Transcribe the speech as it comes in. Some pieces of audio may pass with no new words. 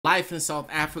Life in South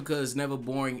Africa is never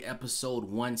boring, episode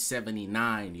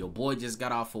 179. Your boy just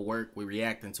got off of work. We're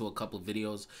reacting to a couple of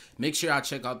videos. Make sure y'all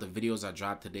check out the videos I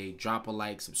dropped today. Drop a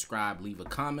like, subscribe, leave a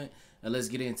comment, and let's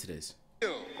get into this.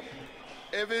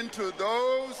 Even to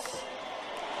those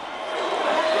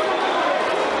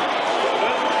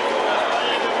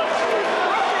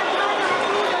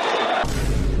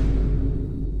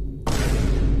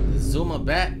Zuma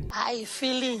back. How you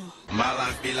feeling? my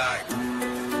life be like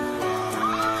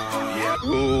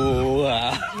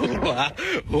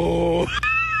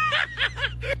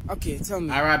Okay, tell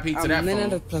me. R.I.P. to that 900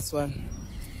 phone. plus 1.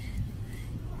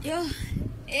 Yo,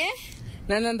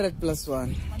 900 plus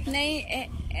 1.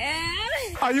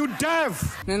 Are you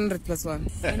deaf? 900 plus 1.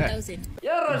 1,000.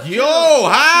 Yo,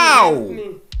 how?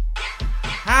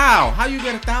 How you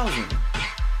get 1,000?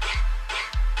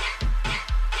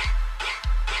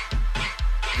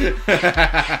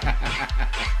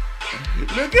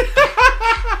 Look at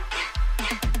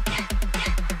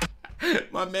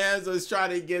my man's was trying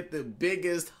to get the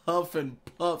biggest huff and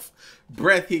puff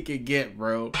breath he could get,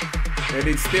 bro. And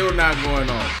it's still not going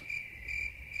on.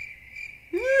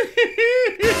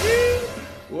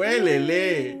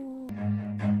 Welele.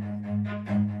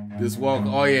 This walk,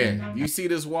 oh yeah. You see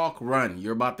this walk? Run.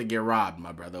 You're about to get robbed,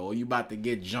 my brother. Or you about to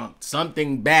get jumped.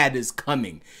 Something bad is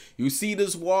coming. You see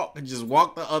this walk? Just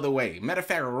walk the other way. Matter of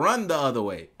fact, run the other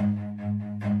way.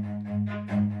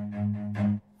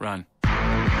 Run.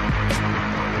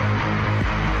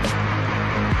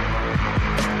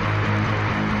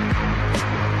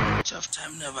 Tough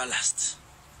time never lasts.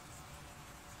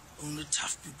 Only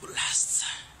tough people last.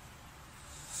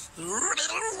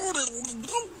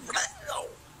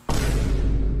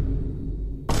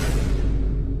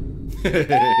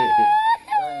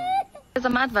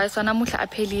 Some advice on namuhla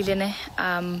aphelile ne.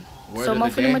 Word So of the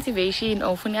mafuni day. motivation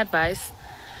or funny advice.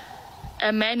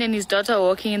 A man and his daughter are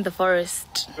walking in the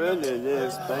forest.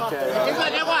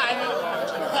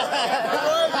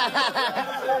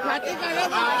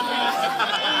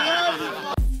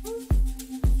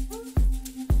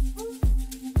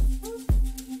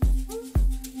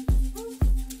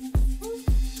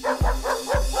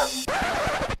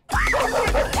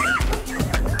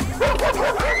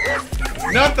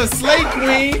 Not the Slay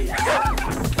Queen.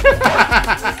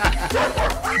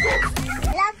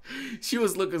 She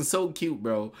was looking so cute,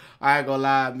 bro. I ain't gonna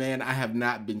lie, man. I have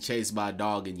not been chased by a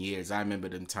dog in years. I remember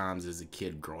them times as a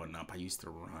kid growing up. I used to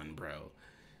run, bro.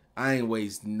 I ain't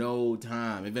waste no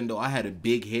time. Even though I had a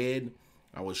big head,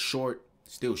 I was short,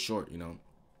 still short, you know.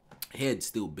 Head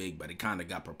still big, but it kind of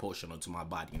got proportional to my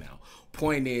body now.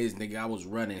 Point is, nigga, I was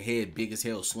running, head big as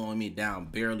hell, slowing me down,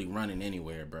 barely running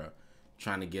anywhere, bro.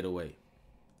 Trying to get away.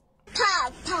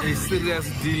 A serious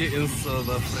deal in South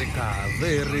Africa.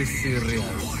 Very serious.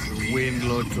 Win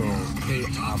Lotto, pay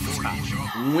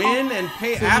after. Win and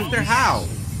pay after how?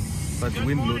 But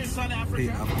win Lotto, pay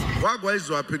after.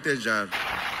 wagwayizwa phethe njalo.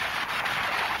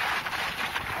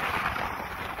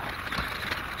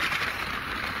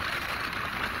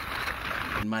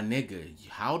 My nigga,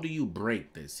 how do you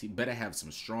break this? You better have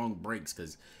some strong brakes,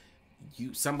 cause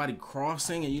somebody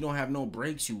crossing and you don't have no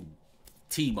brakes, you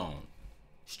T-bone.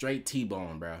 Straight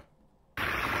T-bone, bro. You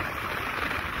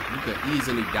could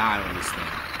easily die on this thing.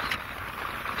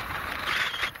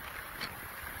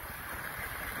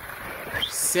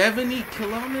 70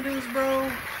 kilometers, bro?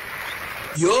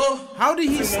 Yo! How did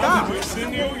he stop? We've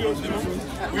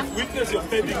witnessed your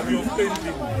pending.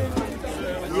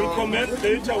 We'll comment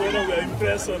later whether we're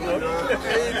impressed or not.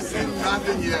 Ain't seen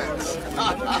nothing yet.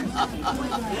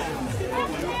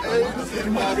 Ain't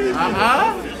seen nothing.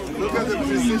 Look at the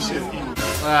precision.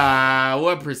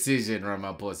 What precision,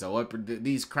 Ramaphosa?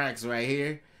 These cracks right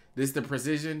here? This the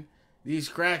precision? These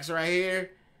cracks right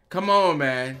here? Come on,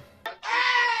 man.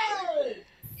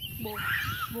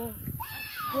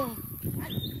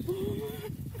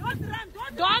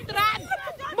 Don't run!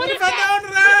 What if I don't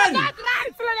run?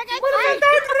 What if I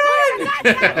don't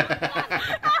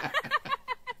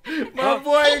run? My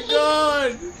boy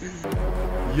gone.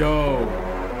 Yo.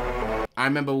 I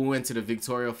remember we went to the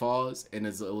Victoria Falls and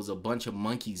it was a bunch of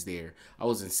monkeys there. I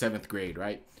was in 7th grade,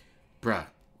 right? Bruh.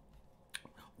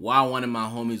 While one of my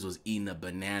homies was eating a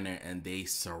banana and they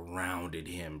surrounded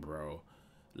him, bro.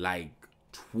 Like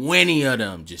 20 of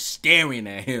them just staring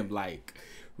at him like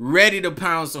ready to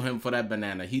pounce on him for that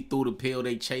banana. He threw the pill,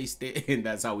 they chased it, and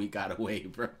that's how we got away,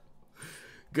 bro.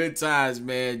 Good times,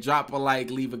 man. Drop a like,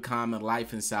 leave a comment.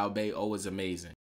 Life in South Bay, always amazing.